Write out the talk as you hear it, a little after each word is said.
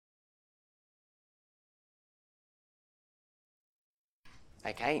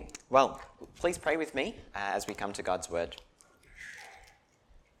Okay, well, please pray with me as we come to God's word.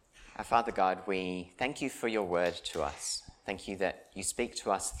 Our Father God, we thank you for your word to us. Thank you that you speak to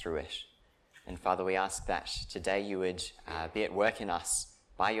us through it. And Father, we ask that today you would be at work in us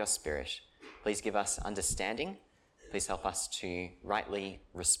by your Spirit. Please give us understanding. Please help us to rightly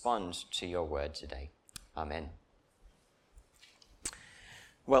respond to your word today. Amen.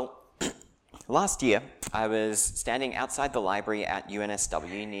 Well, last year, I was standing outside the library at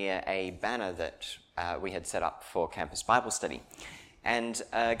UNSW near a banner that we had set up for Campus Bible Study. And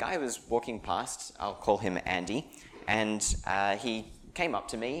a guy was walking past, I'll call him Andy, and he came up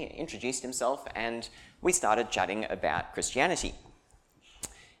to me, introduced himself, and we started chatting about Christianity.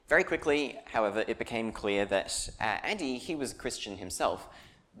 Very quickly, however, it became clear that Andy, he was a Christian himself,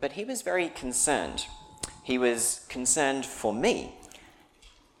 but he was very concerned. He was concerned for me.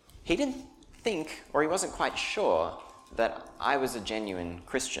 He didn't think, or he wasn't quite sure, that I was a genuine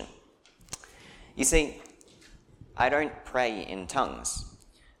Christian. You see, I don't pray in tongues.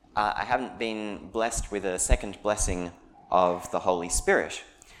 I haven't been blessed with a second blessing of the Holy Spirit.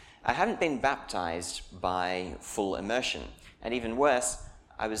 I haven't been baptized by full immersion. And even worse,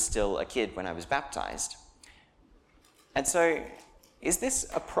 I was still a kid when I was baptized. And so, is this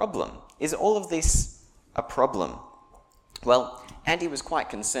a problem? Is all of this a problem? Well, Andy was quite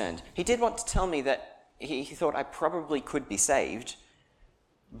concerned. He did want to tell me that he thought I probably could be saved,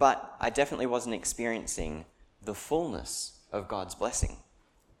 but I definitely wasn't experiencing the fullness of God's blessing.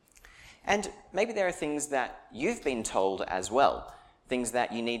 And maybe there are things that you've been told as well, things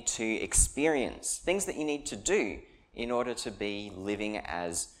that you need to experience, things that you need to do in order to be living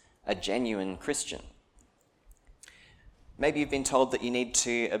as a genuine Christian. Maybe you've been told that you need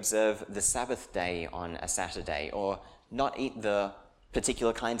to observe the Sabbath day on a Saturday, or not eat the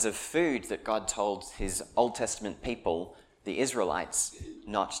particular kinds of food that God told his Old Testament people, the Israelites,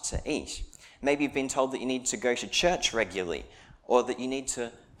 not to eat. Maybe you've been told that you need to go to church regularly, or that you need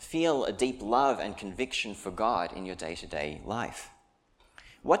to feel a deep love and conviction for God in your day-to-day life.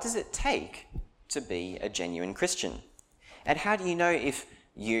 What does it take to be a genuine Christian? And how do you know if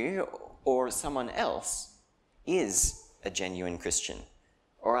you or someone else is a genuine Christian?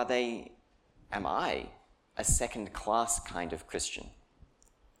 Or am I a second-class kind of Christian?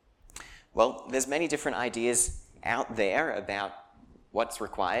 Well, there's many different ideas out there about what's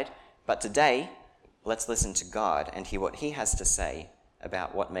required, but today, let's listen to God and hear what he has to say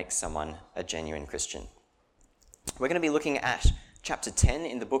about what makes someone a genuine Christian. We're going to be looking at chapter 10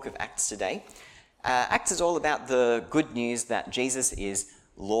 in the book of Acts today. Acts is all about the good news that Jesus is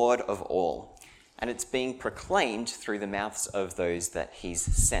Lord of all, and it's being proclaimed through the mouths of those that he's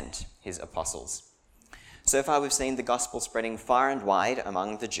sent, his apostles. So far we've seen the gospel spreading far and wide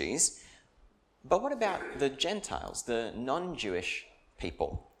among the Jews, but what about the Gentiles, the non-Jewish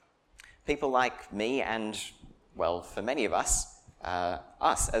people? People like me and, well, for many of us,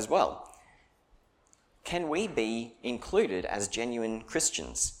 us as well. Can we be included as genuine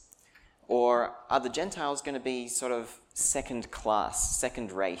Christians? Or are the Gentiles going to be sort of second-class,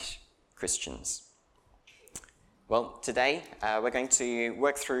 second-rate Christians? Well, today we're going to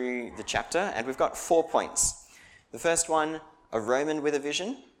work through the chapter, and we've got 4 points. The first one, a Roman with a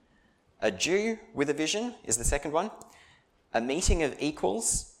vision. A Jew with a vision is the second one. A meeting of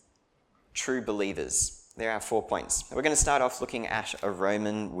equals. True believers. There are 4 points. We're going to start off looking at a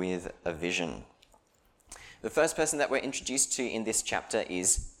Roman with a vision. The first person that we're introduced to in this chapter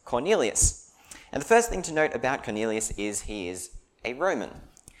is Cornelius. And the first thing to note about Cornelius is he is a Roman.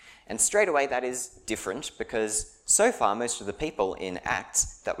 And straight away that is different because so far most of the people in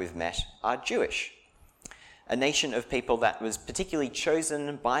Acts that we've met are Jewish. A nation of people that was particularly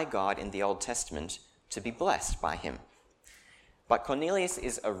chosen by God in the Old Testament to be blessed by him. But Cornelius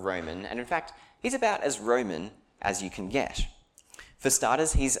is a Roman, and in fact, he's about as Roman as you can get. For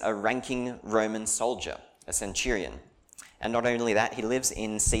starters, he's a ranking Roman soldier, a centurion. And not only that, he lives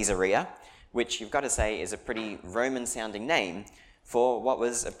in Caesarea, which you've got to say is a pretty Roman-sounding name for what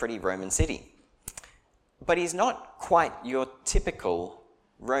was a pretty Roman city. But he's not quite your typical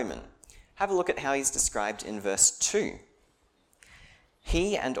Roman. Have a look at how he's described in verse 2.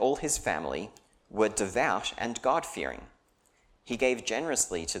 He and all his family were devout and God-fearing. He gave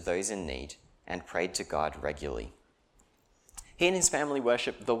generously to those in need and prayed to God regularly. He and his family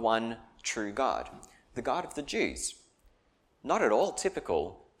worship the one true God, the God of the Jews. Not at all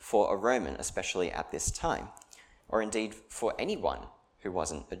typical for a Roman, especially at this time, or indeed for anyone who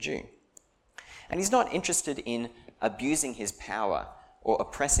wasn't a Jew. And he's not interested in abusing his power or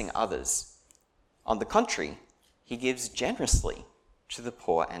oppressing others. On the contrary, he gives generously to the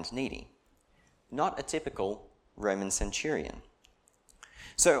poor and needy. Not a typical Roman centurion.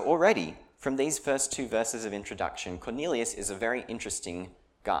 So already, from these first 2 verses of introduction, Cornelius is a very interesting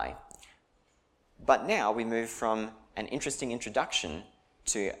guy. But now we move from an interesting introduction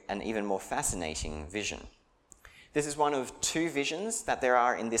to an even more fascinating vision. This is one of 2 visions that there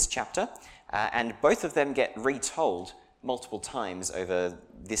are in this chapter, and both of them get retold multiple times over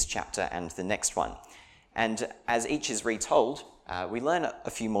this chapter and the next one. And as each is retold, we learn a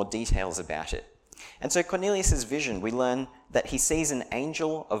few more details about it. And so Cornelius' vision, we learn that he sees an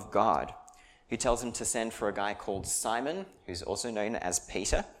angel of God who tells him to send for a guy called Simon, who's also known as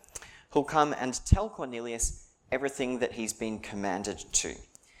Peter, who'll come and tell Cornelius everything that he's been commanded to.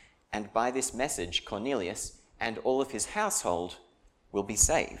 And by this message, Cornelius and all of his household will be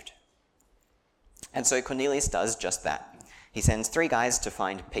saved. And so Cornelius does just that. He sends 3 guys to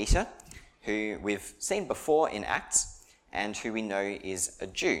find Peter, who we've seen before in Acts, and who we know is a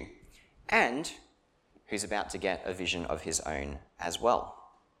Jew, and who's about to get a vision of his own as well.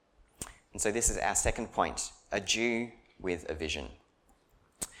 And so this is our second point, a Jew with a vision.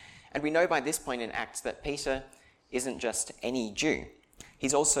 And we know by this point in Acts that Peter isn't just any Jew.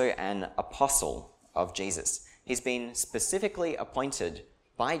 He's also an apostle of Jesus. He's been specifically appointed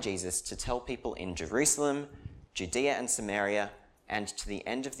by Jesus to tell people in Jerusalem, Judea and Samaria, and to the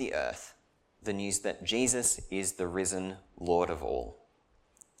end of the earth, the news that Jesus is the risen Lord of all.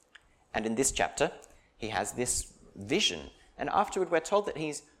 And in this chapter, he has this vision, and afterward we're told that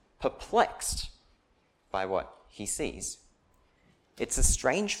he's perplexed by what he sees. It's a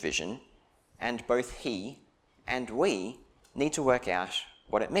strange vision, and both he and we need to work out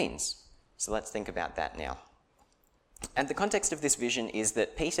what it means. So let's think about that now. And the context of this vision is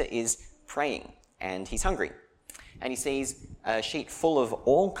that Peter is praying, and he's hungry. And he sees a sheet full of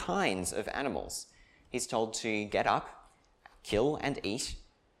all kinds of animals. He's told to get up, kill and eat,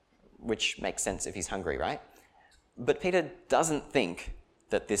 which makes sense if he's hungry, right? But Peter doesn't think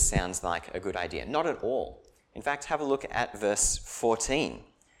that this sounds like a good idea. Not at all. In fact, have a look at verse 14.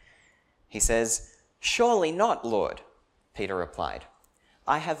 He says, "Surely not, Lord," Peter replied.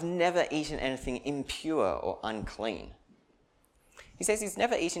 "I have never eaten anything impure or unclean." He says he's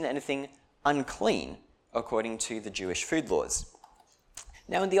never eaten anything unclean according to the Jewish food laws.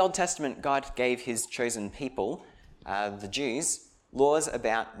 Now, in the Old Testament, God gave his chosen people, the Jews, laws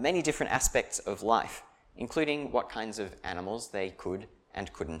about many different aspects of life, including what kinds of animals they could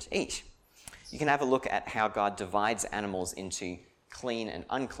and couldn't eat. You can have a look at how God divides animals into clean and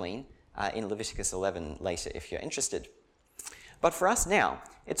unclean in Leviticus 11 later if you're interested. But for us now,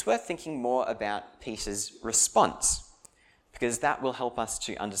 it's worth thinking more about Peter's response, because that will help us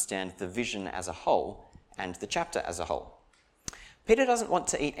to understand the vision as a whole and the chapter as a whole. Peter doesn't want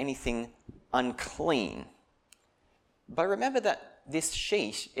to eat anything unclean. But remember that this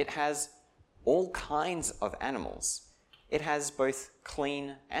sheet, it has all kinds of animals. It has both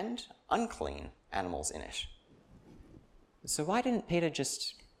clean and unclean animals in it. So why didn't Peter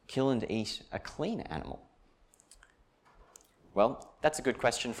just kill and eat a clean animal? Well, that's a good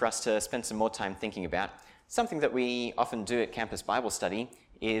question for us to spend some more time thinking about. Something that we often do at Campus Bible Study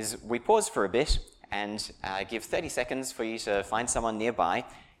is we pause for a bit and give 30 seconds for you to find someone nearby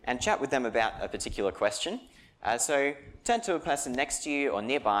and chat with them about a particular question. So turn to a person next to you or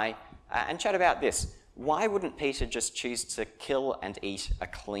nearby and chat about this. Why wouldn't Peter just choose to kill and eat a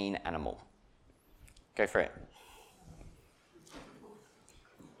clean animal? Go for it.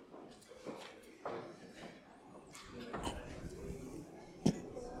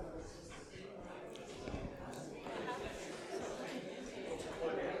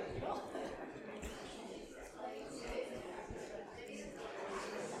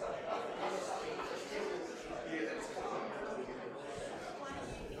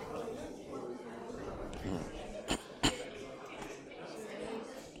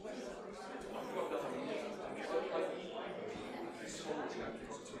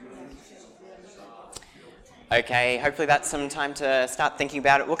 Okay, hopefully that's some time to start thinking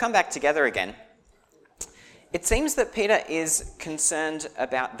about it. We'll come back together again. It seems that Peter is concerned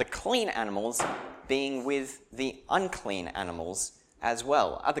about the clean animals being with the unclean animals as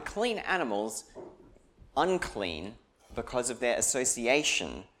well. Are the clean animals unclean because of their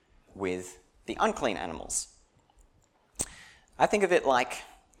association with the unclean animals? I think of it like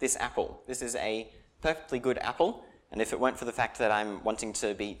this apple. This is a perfectly good apple. And if it weren't for the fact that I'm wanting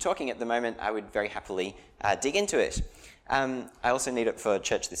to be talking at the moment, I would very happily dig into it. I also need it for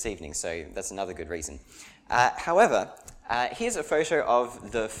church this evening, so that's another good reason. However, here's a photo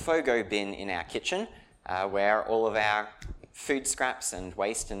of the Fogo bin in our kitchen, where all of our food scraps and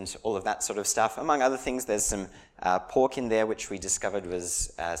waste and all of that sort of stuff. Among other things, there's some pork in there, which we discovered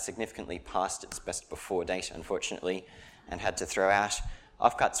was significantly past its best before date, unfortunately, and had to throw out.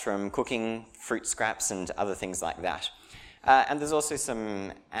 offcuts from cooking, fruit scraps, and other things like that. And there's also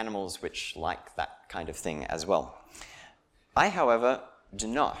some animals which like that kind of thing as well. I, however, do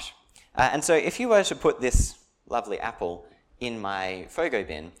not. And so if you were to put this lovely apple in my Fogo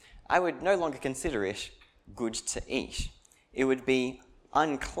bin, I would no longer consider it good to eat. It would be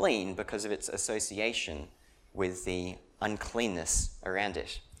unclean because of its association with the uncleanness around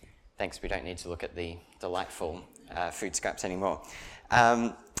it. Thanks, we don't need to look at the delightful food scraps anymore.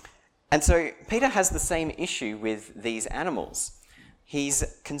 And so Peter has the same issue with these animals.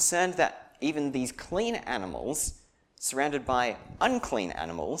 He's concerned that even these clean animals, surrounded by unclean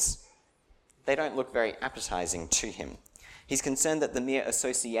animals, they don't look very appetizing to him. He's concerned that the mere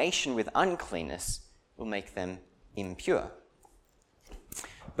association with uncleanness will make them impure.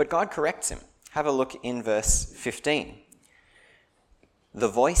 But God corrects him. Have a look in verse 15. The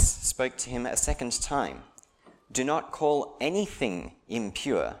voice spoke to him a second time. Do not call anything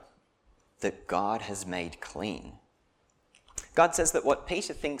impure that God has made clean. God says that what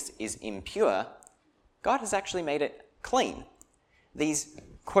Peter thinks is impure, God has actually made it clean. These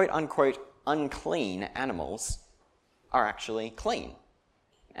quote-unquote unclean animals are actually clean,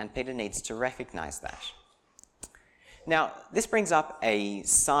 and Peter needs to recognize that. Now, this brings up a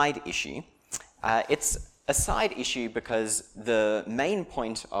side issue. It's a side issue because the main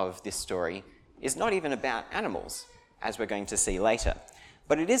point of this story is not even about animals, as we're going to see later.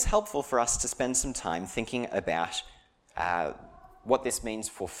 But it is helpful for us to spend some time thinking about what this means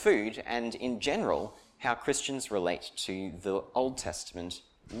for food and, in general, how Christians relate to the Old Testament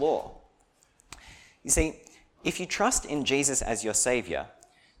law. You see, if you trust in Jesus as your Saviour,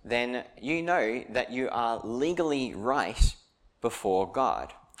 then you know that you are legally right before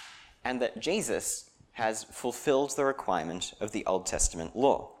God, and that Jesus has fulfilled the requirement of the Old Testament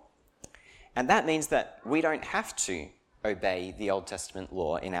law. And that means that we don't have to obey the Old Testament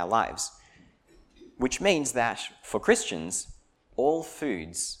law in our lives, which means that for Christians, all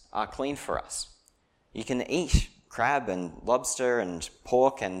foods are clean for us. You can eat crab and lobster and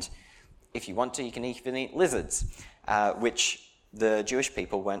pork, and if you want to, you can even eat lizards, which the Jewish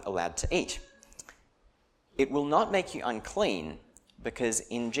people weren't allowed to eat. It will not make you unclean because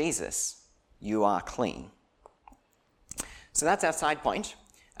in Jesus, you are clean. So that's our side point.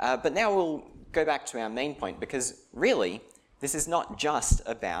 But now we'll go back to our main point, because really, this is not just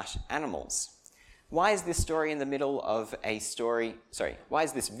about animals. Why is this story in the middle of a story... why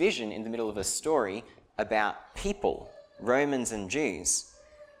is this vision in the middle of a story about people, Romans and Jews?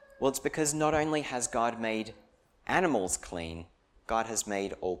 Well, it's because not only has God made animals clean, God has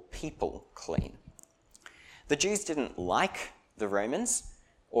made all people clean. The Jews didn't like the Romans,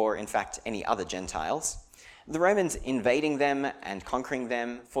 or in fact any other Gentiles. The Romans invading them and conquering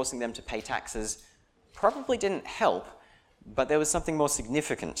them, forcing them to pay taxes, probably didn't help, but there was something more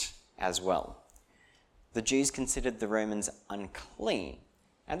significant as well. The Jews considered the Romans unclean,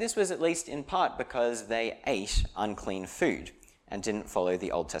 and this was at least in part because they ate unclean food and didn't follow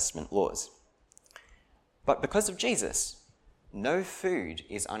the Old Testament laws. But because of Jesus, no food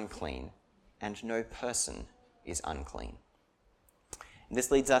is unclean and no person is unclean. And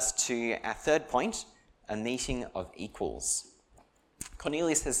this leads us to our third point, a meeting of equals.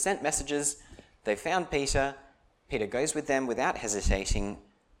 Cornelius has sent messages, they found Peter, Peter goes with them without hesitating.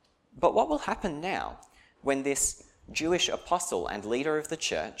 But what will happen now when this Jewish apostle and leader of the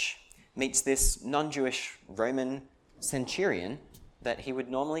church meets this non-Jewish Roman centurion that he would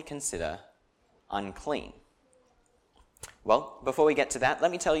normally consider unclean? Well, before we get to that,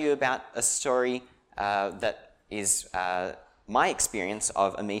 let me tell you about a story that is my experience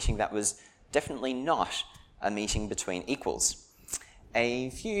of a meeting that was definitely not a meeting between equals. A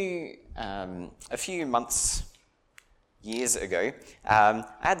few years ago, I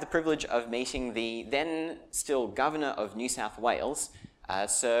had the privilege of meeting the then still Governor of New South Wales,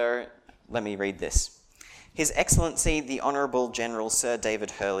 Sir, let me read this. His Excellency, the Honourable General Sir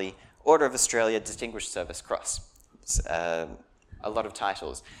David Hurley, Order of Australia Distinguished Service Cross. It's, a lot of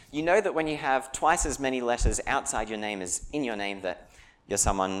titles. You know that when you have twice as many letters outside your name as in your name, that you're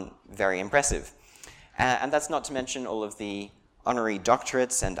someone very impressive. And that's not to mention all of the honorary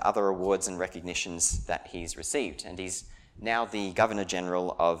doctorates and other awards and recognitions that he's received. And he's now the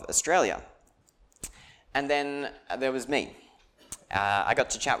Governor-General of Australia. And then there was me. I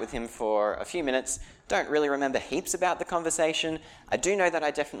got to chat with him for a few minutes. Don't really remember heaps about the conversation. I do know that I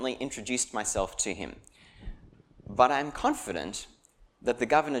definitely introduced myself to him. But I'm confident that the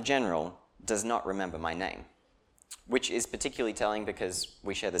Governor-General does not remember my name, which is particularly telling because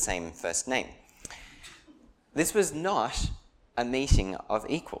we share the same first name. This was not a meeting of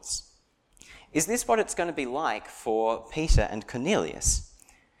equals. Is this what it's going to be like for Peter and Cornelius?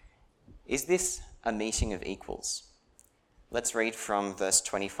 Is this a meeting of equals? Let's read from verse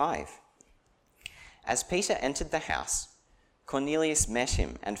 25. As Peter entered the house, Cornelius met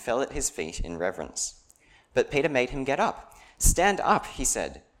him and fell at his feet in reverence. But Peter made him get up. "Stand up," he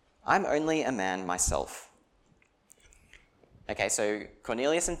said. "I'm only a man myself." Okay, so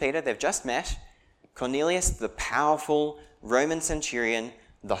Cornelius and Peter, they've just met. Cornelius, the powerful Roman centurion,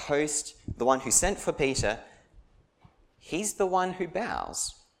 the host, the one who sent for Peter, he's the one who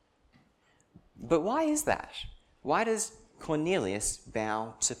bows. But why is that? Why does Cornelius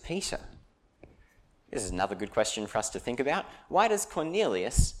bow to Peter? This is another good question for us to think about. Why does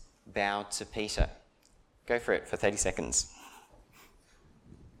Cornelius bow to Peter? Go for it for 30 seconds.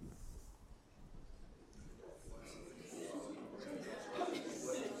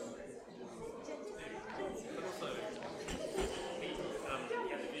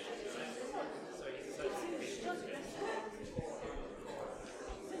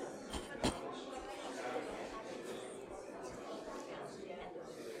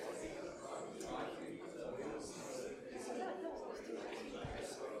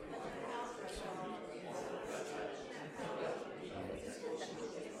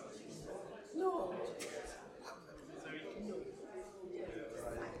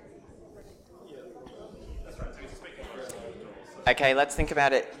 Okay, let's think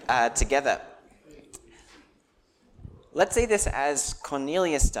about it together. Let's see this as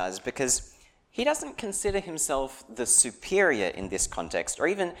Cornelius does, because he doesn't consider himself the superior in this context, or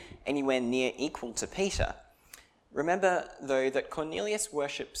even anywhere near equal to Peter. Remember, though, that Cornelius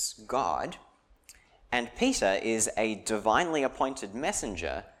worships God, and Peter is a divinely appointed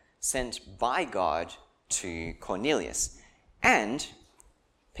messenger sent by God to Cornelius. And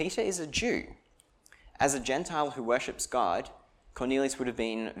Peter is a Jew. As a Gentile who worships God, Cornelius would have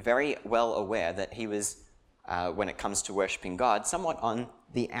been very well aware that he was, when it comes to worshipping God, somewhat on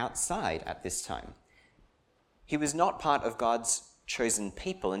the outside at this time. He was not part of God's chosen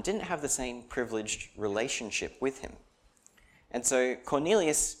people and didn't have the same privileged relationship with him. And so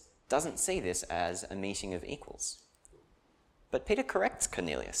Cornelius doesn't see this as a meeting of equals. But Peter corrects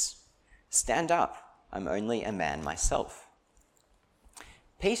Cornelius. "Stand up, I'm only a man myself."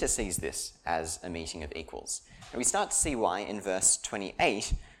 Peter sees this as a meeting of equals. And we start to see why in verse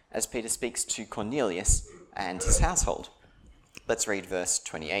 28 as Peter speaks to Cornelius and his household. Let's read verse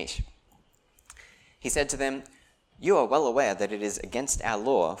 28. He said to them, "You are well aware that it is against our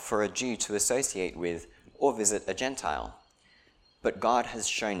law for a Jew to associate with or visit a Gentile. But God has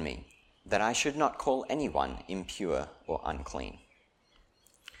shown me that I should not call anyone impure or unclean."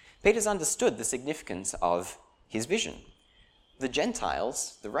 Peter's understood the significance of his vision. The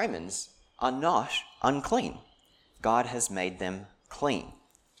Gentiles, the Romans, are not unclean. God has made them clean.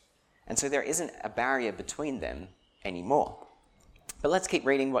 And so there isn't a barrier between them anymore. But let's keep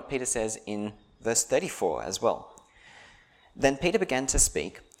reading what Peter says in verse 34 as well. "Then Peter began to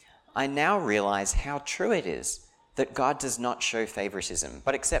speak, 'I now realize how true it is that God does not show favoritism,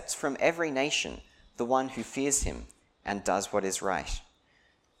 but accepts from every nation the one who fears him and does what is right.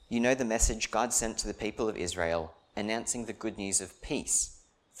 You know the message God sent to the people of Israel, announcing the good news of peace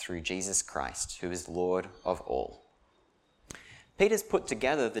through Jesus Christ, who is Lord of all.'" Peter's put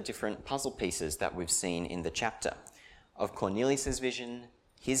together the different puzzle pieces that we've seen in the chapter of Cornelius' vision,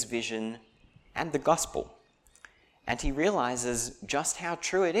 his vision, and the gospel. And he realizes just how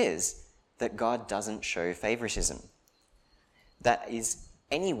true it is that God doesn't show favoritism. That is,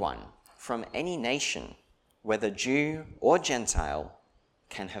 anyone from any nation, whether Jew or Gentile,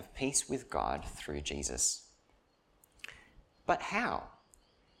 can have peace with God through Jesus. But how?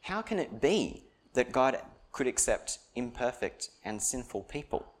 How can it be that God could accept imperfect and sinful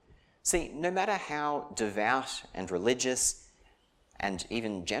people? See, no matter how devout and religious and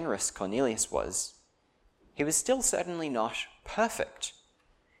even generous Cornelius was, he was still certainly not perfect.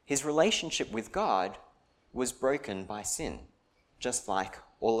 His relationship with God was broken by sin, just like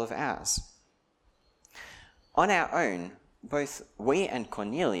all of ours. On our own, both we and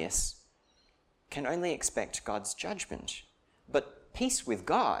Cornelius can only expect God's judgment. But peace with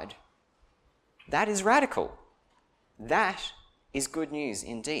God, that is radical. That is good news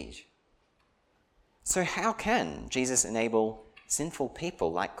indeed. So how can Jesus enable sinful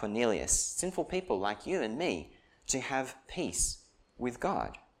people like Cornelius, sinful people like you and me, to have peace with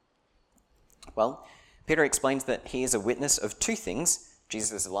God? Well, Peter explains that he is a witness of two things,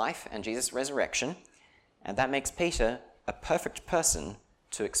 Jesus' life and Jesus' resurrection, and that makes Peter a perfect person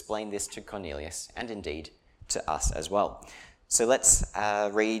to explain this to Cornelius and indeed to us as well. So let's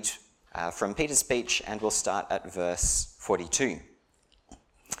read from Peter's speech, and we'll start at verse 42.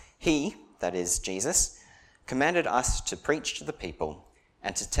 "He," that is Jesus, "commanded us to preach to the people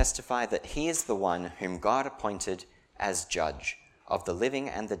and to testify that he is the one whom God appointed as judge of the living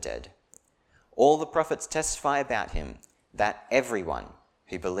and the dead. All the prophets testify about him, that everyone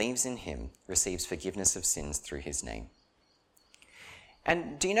who believes in him receives forgiveness of sins through his name.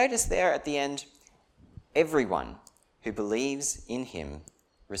 And do you notice there at the end, everyone who believes in him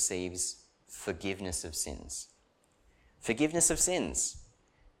receives forgiveness of sins. Forgiveness of sins.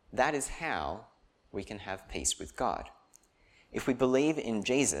 That is how we can have peace with God. If we believe in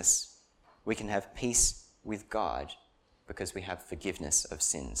Jesus, we can have peace with God because we have forgiveness of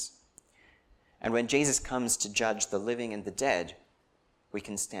sins. And when Jesus comes to judge the living and the dead, we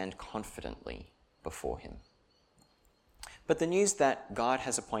can stand confidently before him. But the news that God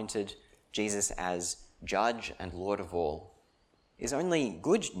has appointed Jesus as judge and Lord of all is only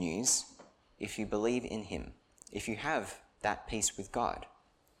good news if you believe in him, if you have that peace with God.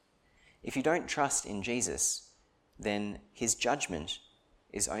 If you don't trust in Jesus, then his judgment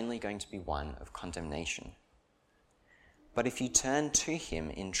is only going to be one of condemnation. But if you turn to him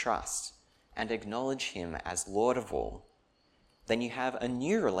in trust and acknowledge him as Lord of all, then you have a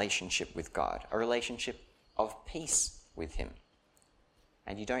new relationship with God, a relationship of peace with him.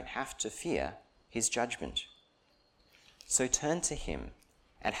 And you don't have to fear his judgment. So turn to him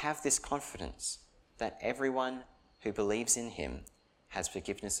and have this confidence that everyone who believes in him has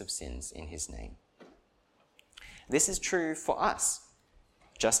forgiveness of sins in his name. This is true for us,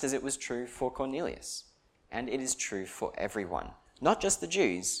 just as it was true for Cornelius. And it is true for everyone, not just the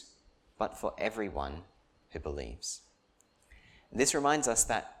Jews, but for everyone who believes. This reminds us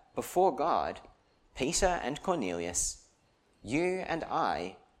that before God, Peter and Cornelius, you and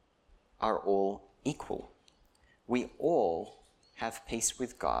I are all equal. We all have peace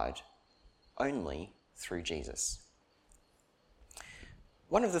with God only through Jesus.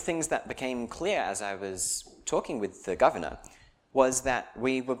 One of the things that became clear as I was talking with the governor was that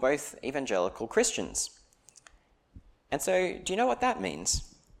we were both evangelical Christians. And so, do you know what that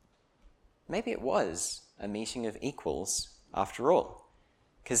means? Maybe it was a meeting of equals after all,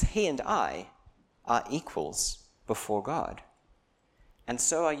 because he and I are equals before God. And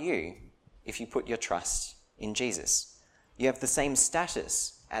so are you if you put your trust in Jesus. You have the same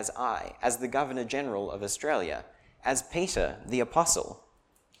status as I, as the Governor General of Australia, as Peter the Apostle.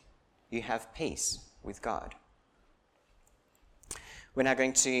 You have peace with God. We're now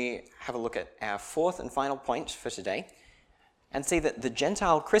going to have a look at our fourth and final point for today and see that the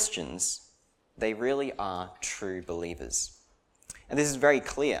Gentile Christians, they really are true believers. And this is very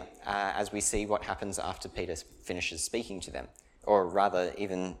clear as we see what happens after Peter finishes speaking to them, or rather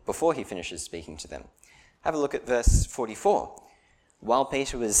even before he finishes speaking to them. Have a look at verse 44. While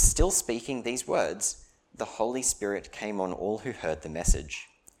Peter was still speaking these words, the Holy Spirit came on all who heard the message.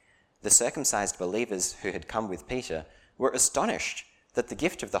 The circumcised believers who had come with Peter were astonished that the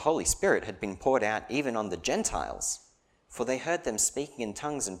gift of the Holy Spirit had been poured out even on the Gentiles, for they heard them speaking in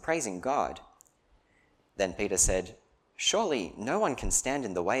tongues and praising God. Then Peter said, "Surely no one can stand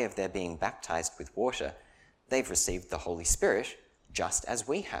in the way of their being baptized with water. They've received the Holy Spirit just as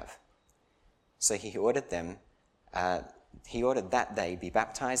we have." So he ordered that they be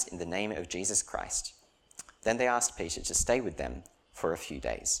baptized in the name of Jesus Christ. Then they asked Peter to stay with them for a few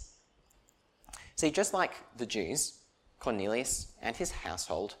days. See, just like the Jews, Cornelius and his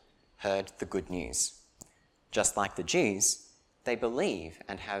household heard the good news. Just like the Jews, they believe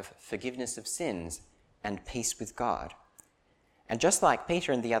and have forgiveness of sins and peace with God. And just like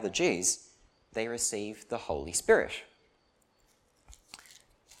Peter and the other Jews, they receive the Holy Spirit.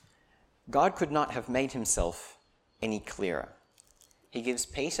 God could not have made himself any clearer. He gives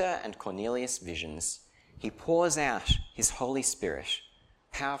Peter and Cornelius visions. He pours out his Holy Spirit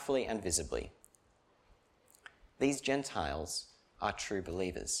powerfully and visibly. These Gentiles are true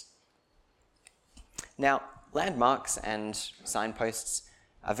believers. Now, landmarks and signposts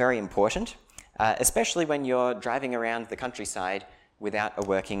are very important, especially when you're driving around the countryside without a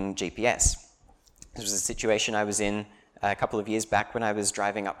working GPS. This was a situation I was in a couple of years back when I was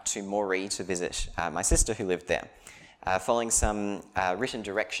driving up to Moree to visit my sister who lived there, following some written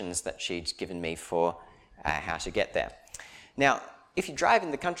directions that she'd given me for how to get there. Now, if you drive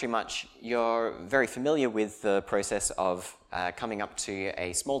in the country much, you're very familiar with the process of coming up to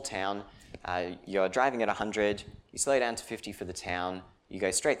a small town. You're driving at 100, you slow down to 50 for the town, you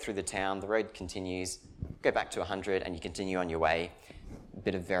go straight through the town, the road continues, go back to 100, and you continue on your way. A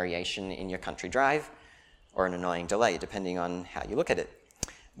bit of variation in your country drive, or an annoying delay, depending on how you look at it.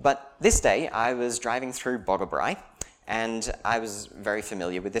 But this day, I was driving through Boggabri, and I was very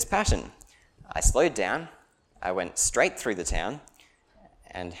familiar with this pattern. I slowed down, I went straight through the town,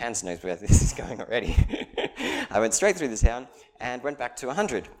 and Hans knows where this is going already. I went straight through the town and went back to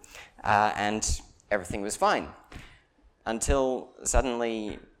 100. And everything was fine. Until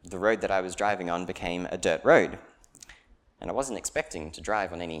suddenly the road that I was driving on became a dirt road. And I wasn't expecting to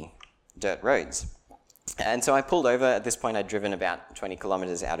drive on any dirt roads. And so I pulled over. At this point, I'd driven about 20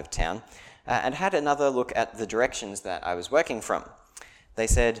 kilometers out of town and had another look at the directions that I was working from. They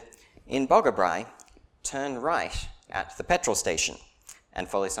said, in Boggabri, turn right at the petrol station and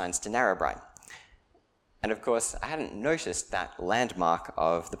follow signs to Narrabri. And of course, I hadn't noticed that landmark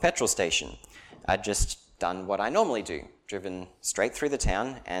of the petrol station. I'd just done what I normally do, driven straight through the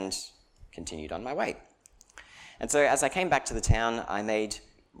town and continued on my way. And so as I came back to the town, I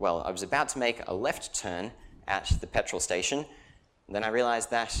was about to make a left turn at the petrol station. Then I realized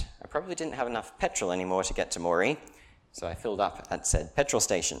that I probably didn't have enough petrol anymore to get to Moree, so I filled up at said petrol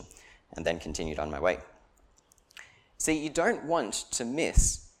station and then continued on my way. See, you don't want to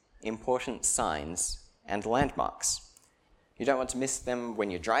miss important signs and landmarks. You don't want to miss them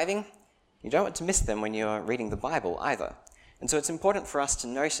when you're driving. You don't want to miss them when you're reading the Bible either. And so it's important for us to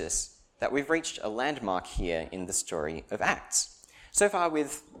notice that we've reached a landmark here in the story of Acts. So far,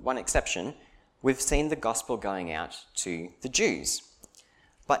 with one exception, we've seen the gospel going out to the Jews.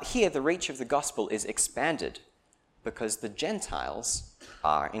 But here, the reach of the gospel is expanded because the Gentiles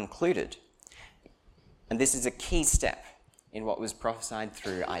are included. And this is a key step in what was prophesied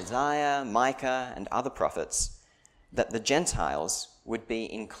through Isaiah, Micah, and other prophets, that the Gentiles would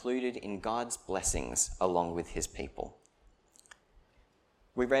be included in God's blessings along with his people.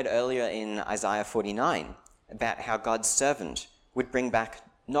 We read earlier in Isaiah 49 about how God's servant would bring back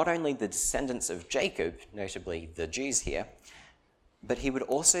not only the descendants of Jacob, notably the Jews here, but he would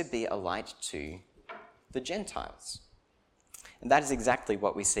also be a light to the Gentiles. And that is exactly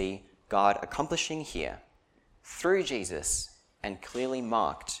what we see God accomplishing here through Jesus and clearly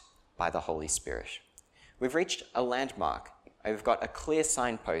marked by the Holy Spirit. We've reached a landmark. We've got a clear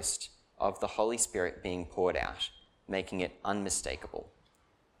signpost of the Holy Spirit being poured out, making it unmistakable.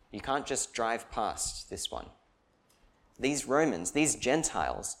 You can't just drive past this one. These Romans, these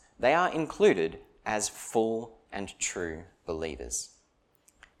Gentiles, they are included as full and true believers.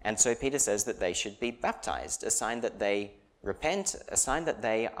 And so Peter says that they should be baptized, a sign that they repent, a sign that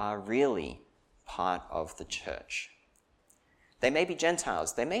they are really part of the church. They may be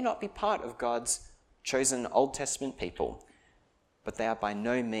Gentiles, they may not be part of God's chosen Old Testament people, but they are by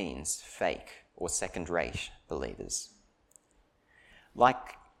no means fake or second-rate believers.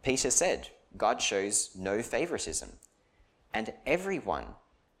 Like Peter said, God shows no favoritism, and everyone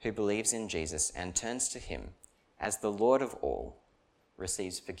who believes in Jesus and turns to him as the Lord of all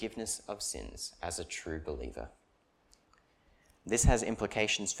receives forgiveness of sins as a true believer. This has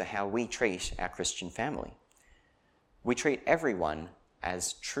implications for how we treat our Christian family. We treat everyone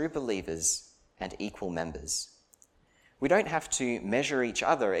as true believers and equal members. We don't have to measure each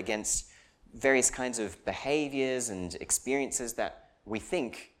other against various kinds of behaviors and experiences that we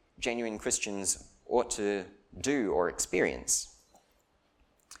think genuine Christians ought to do or experience.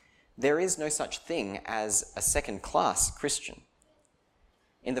 There is no such thing as a second-class Christian.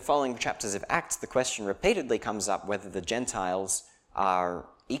 In the following chapters of Acts, the question repeatedly comes up whether the Gentiles are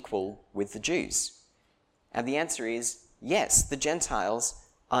equal with the Jews. And the answer is yes, the Gentiles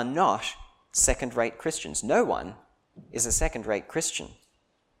are not second-rate Christians. No one is a second-rate Christian.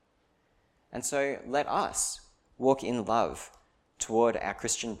 And so let us walk in love toward our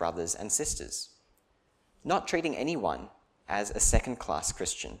Christian brothers and sisters, not treating anyone as a second-class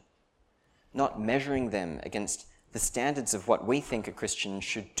Christian, not measuring them against the standards of what we think a Christian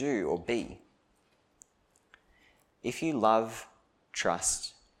should do or be. If you love,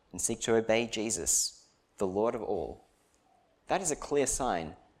 trust, and seek to obey Jesus, the Lord of all, that is a clear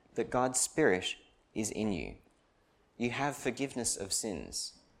sign that God's Spirit is in you. You have forgiveness of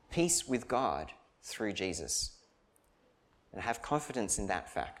sins, peace with God through Jesus. And have confidence in that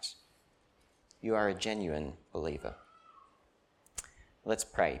fact. You are a genuine believer. Let's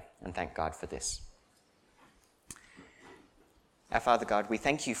pray and thank God for this. Our Father God, we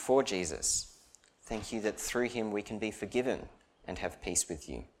thank you for Jesus. Thank you that through him we can be forgiven and have peace with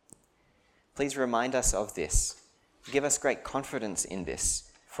you. Please remind us of this. Give us great confidence in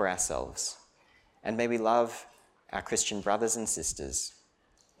this for ourselves. And may we love our Christian brothers and sisters,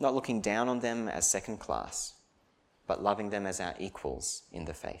 not looking down on them as second class, but loving them as our equals in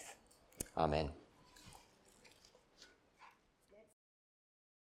the faith. Amen.